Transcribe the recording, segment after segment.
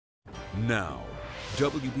Now,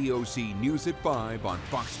 WBOC News at 5 on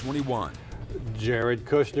Fox 21. Jared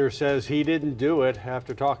Kushner says he didn't do it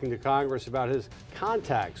after talking to Congress about his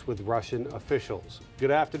contacts with Russian officials.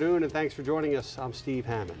 Good afternoon and thanks for joining us. I'm Steve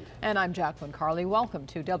Hammond. And I'm Jacqueline Carley. Welcome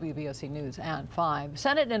to WBOC News at 5.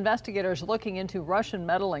 Senate investigators looking into Russian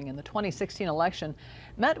meddling in the 2016 election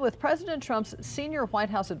met with President Trump's senior White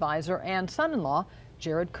House advisor and son-in-law,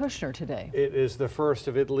 Jared Kushner, today. It is the first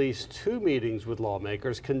of at least 2 meetings with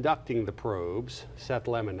lawmakers conducting the probes. Seth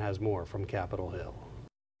Lemon has more from Capitol Hill.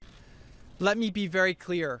 Let me be very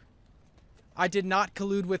clear. I did not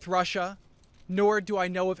collude with Russia, nor do I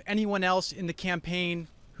know of anyone else in the campaign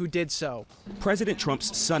who did so. President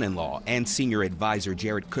Trump's son-in-law and senior advisor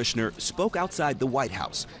Jared Kushner spoke outside the White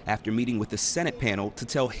House after meeting with the Senate panel to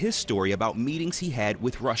tell his story about meetings he had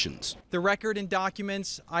with Russians. The record and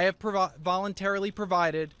documents I have voluntarily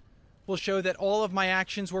provided will show that all of my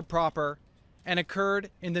actions were proper and occurred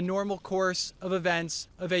in the normal course of events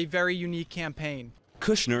of a very unique campaign.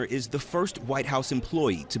 Kushner is the first White House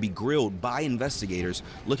employee to be grilled by investigators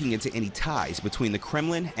looking into any ties between the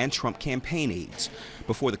Kremlin and Trump campaign aides.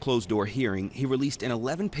 Before the closed-door hearing, he released an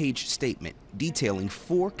 11-page statement detailing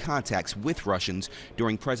 4 contacts with Russians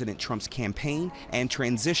during President Trump's campaign and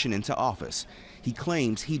transition into office. He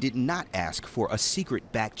claims he did not ask for a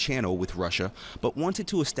secret back channel with Russia, but wanted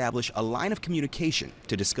to establish a line of communication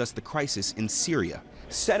to discuss the crisis in Syria.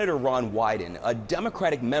 Senator Ron Wyden, a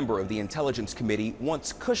Democratic member of the Intelligence Committee,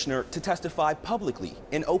 wants Kushner to testify publicly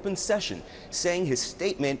in open session, saying his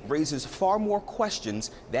statement raises far more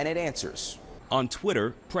questions than it answers. On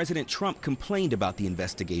Twitter, President Trump complained about the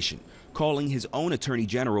investigation, calling his own Attorney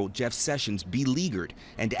General Jeff Sessions beleaguered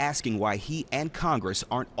and asking why he and Congress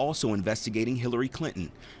aren't also investigating Hillary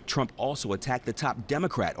Clinton. Trump also attacked the top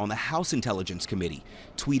Democrat on the House Intelligence Committee,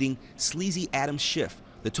 tweeting, "Sleazy Adam Schiff,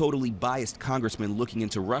 the totally biased congressman looking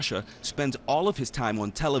into Russia, spends all of his time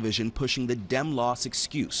on television pushing the Dem loss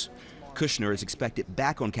excuse." Kushner is expected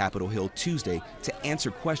back on Capitol Hill Tuesday to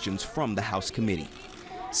answer questions from the House committee.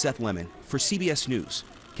 Seth Lemon for CBS News,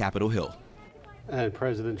 Capitol Hill. And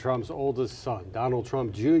President Trump's oldest son, Donald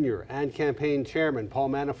Trump Jr., and campaign chairman Paul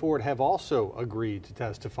Manafort have also agreed to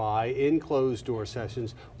testify in closed-door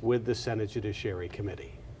sessions with the Senate Judiciary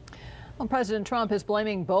Committee. Well, President Trump is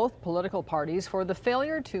blaming both political parties for the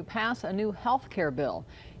failure to pass a new health care bill.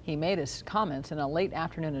 He made his comments in a late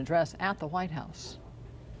afternoon address at the White House.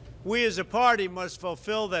 We as a party must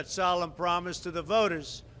fulfill that solemn promise to the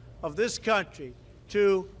voters of this country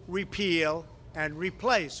to repeal and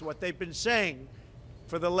replace what they've been saying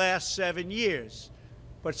for the last 7 years.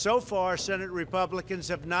 But so far, Senate Republicans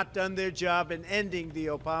have not done their job in ending the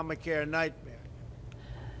Obamacare nightmare.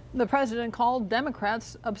 The president called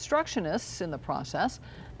Democrats obstructionists in the process.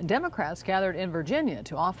 Democrats gathered in Virginia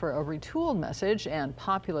to offer a retooled message and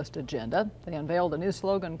populist agenda. They unveiled a new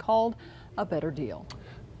slogan called "A Better Deal."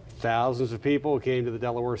 Thousands of people came to the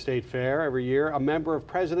Delaware State Fair every year. A member of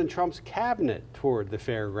President Trump's cabinet toured the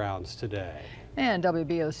fairgrounds today. And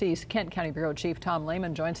WBOC's Kent County Bureau Chief Tom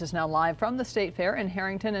Lehman joins us now live from the State Fair in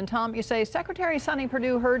Harrington. And Tom, you say Secretary Sonny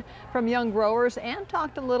Perdue heard from young growers and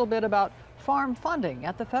talked a little bit about farm funding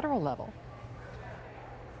at the federal level.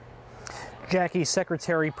 Jackie,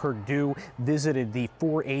 Secretary Perdue visited the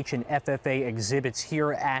 4-H and FFA exhibits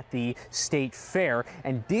here at the State Fair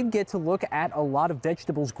and did get to look at a lot of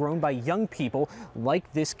vegetables grown by young people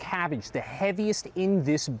like this cabbage, the heaviest in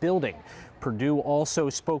this building. Perdue also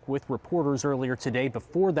spoke with reporters earlier today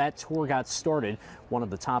before that tour got started. One of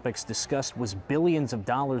the topics discussed was billions of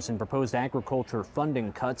dollars in proposed agriculture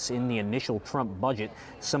funding cuts in the initial Trump budget.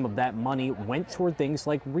 Some of that money went toward things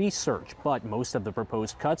like research, but most of the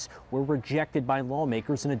proposed cuts were rejected by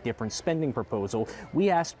lawmakers in a different spending proposal. We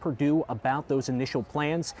asked Perdue about those initial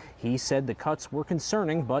plans. He said the cuts were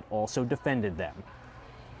concerning, but also defended them.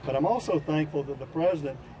 But I'm also thankful that the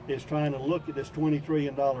president is trying to look at this $20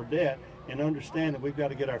 trillion debt and understand that we've got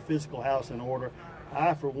to get our fiscal house in order.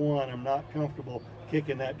 I, for one, am not comfortable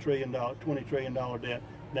kicking that $20 trillion debt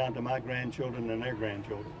down to my grandchildren and their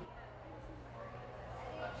grandchildren.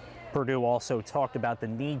 Perdue also talked about the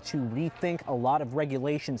need to rethink a lot of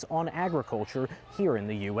regulations on agriculture here in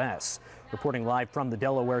the U.S. Reporting live from the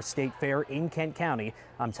Delaware State Fair in Kent County,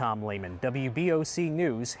 I'm Tom Lehman, WBOC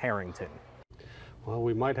News, Harrington. Well,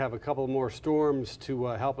 we might have a couple more storms to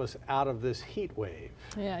help us out of this heat wave.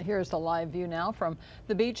 Yeah, here's the live view now from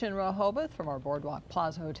the beach in Rehoboth from our Boardwalk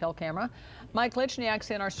Plaza hotel camera. Mike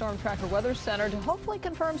Lichniak's in our Storm Tracker Weather Center to hopefully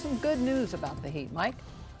confirm some good news about the heat. Mike?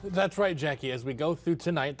 That's right, Jackie. As we go through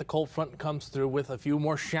tonight, the cold front comes through with a few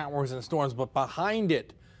more showers and storms, but behind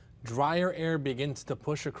it, drier air begins to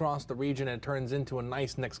push across the region and turns into a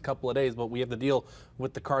nice next couple of days, but we have to deal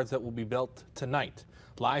with the cards that will be built tonight.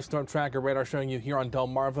 Live storm tracker radar showing you here on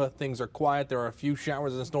Delmarva. Things are quiet. There are a few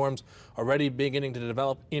showers and storms already beginning to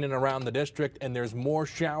develop in and around the district, and there's more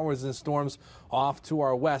showers and storms off to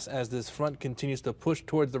our west as this front continues to push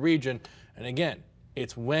towards the region. And again,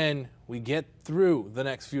 it's when we get through the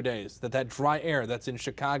next few days that dry air that's in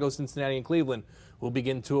Chicago, Cincinnati, and Cleveland will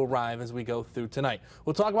begin to arrive as we go through tonight.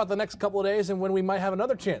 We'll talk about the next couple of days and when we might have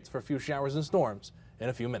another chance for a few showers and storms in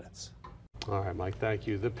a few minutes. All right, Mike, thank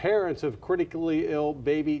you. The parents of critically ill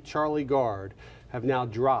baby Charlie Gard have now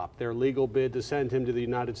dropped their legal bid to send him to the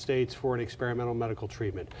United States for an experimental medical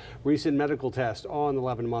treatment. Recent medical tests on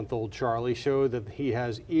 11-month-old Charlie show that he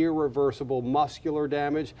has irreversible muscular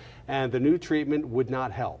damage, and the new treatment would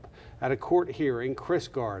not help. At a court hearing, Chris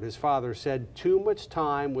Gard, his father, said too much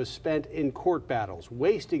time was spent in court battles,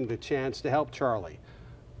 wasting the chance to help Charlie.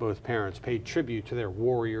 Both parents paid tribute to their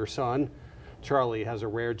warrior son. Charlie has a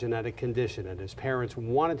rare genetic condition, and his parents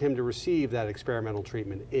wanted him to receive that experimental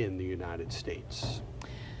treatment in the United States.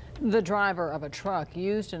 The driver of a truck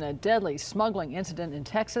used in a deadly smuggling incident in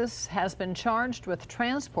Texas has been charged with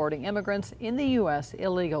transporting immigrants in the U.S.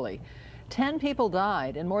 illegally. 10 people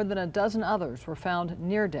died and more than a dozen others were found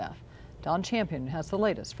near death. Don Champion has the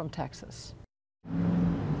latest from Texas.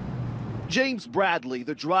 James Bradley,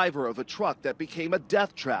 the driver of a truck that became a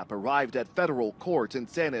death trap, arrived at federal court in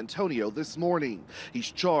San Antonio this morning. He's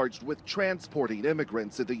charged with transporting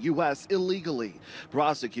immigrants in the U.S. illegally.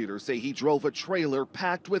 Prosecutors say he drove a trailer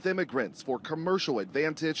packed with immigrants for commercial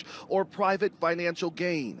advantage or private financial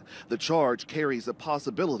gain. The charge carries a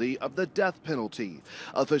possibility of the death penalty.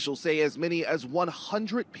 Officials say as many as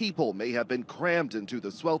 100 people may have been crammed into the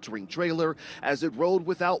sweltering trailer as it rode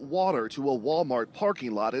without water to a Walmart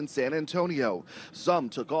parking lot in San Antonio. Some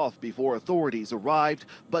took off before authorities arrived,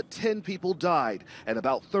 but 10 people died, and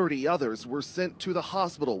about 30 others were sent to the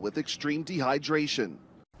hospital with extreme dehydration.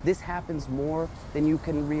 This happens more than you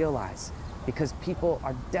can realize because people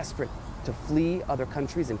are desperate to flee other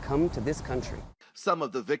countries and come to this country. Some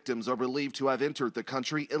of the victims are believed to have entered the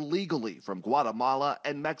country illegally from Guatemala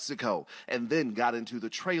and Mexico, and then got into the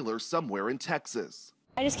trailer somewhere in Texas.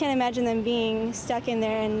 I just can't imagine them being stuck in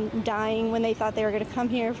there and dying when they thought they were going to come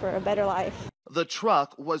here for a better life. The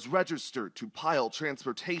truck was registered to Pile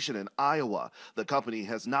Transportation in Iowa. The company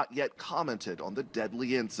has not yet commented on the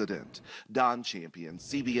deadly incident. Don Champion,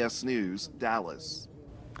 CBS News, Dallas.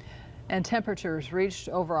 And temperatures reached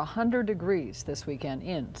over 100 degrees this weekend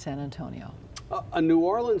in San Antonio. A New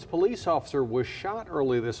Orleans police officer was shot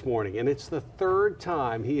early this morning, and it's the third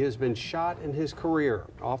time he has been shot in his career.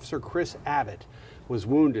 Officer Chris Abbott was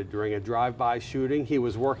wounded during a drive-by shooting. He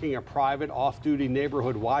was working a private off-duty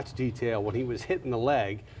neighborhood watch detail when he was hit in the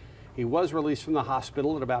leg. He was released from the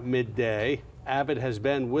hospital at about midday. Abbott has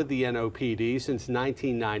been with the NOPD since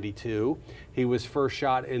 1992. He was first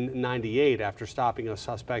shot in '98 after stopping a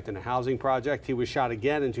suspect in a housing project. He was shot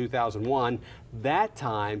again in 2001, that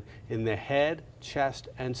time in the head, chest,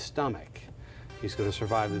 and stomach. He's going to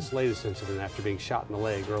survive this latest incident after being shot in the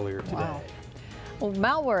leg earlier today. Wow. Well,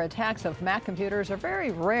 malware attacks of Mac computers are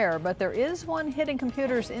very rare, but there is one hitting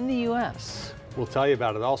computers in the U.S. We'll tell you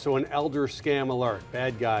about it. Also, an elder scam alert.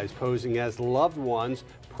 Bad guys posing as loved ones,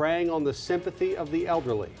 preying on the sympathy of the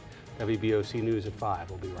elderly. WBOC News at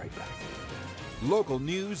 5. We'll be right back. Local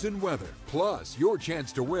news and weather, plus your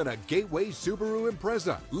chance to win a Gateway Subaru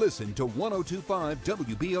Impreza. Listen to 102.5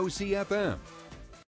 WBOC FM.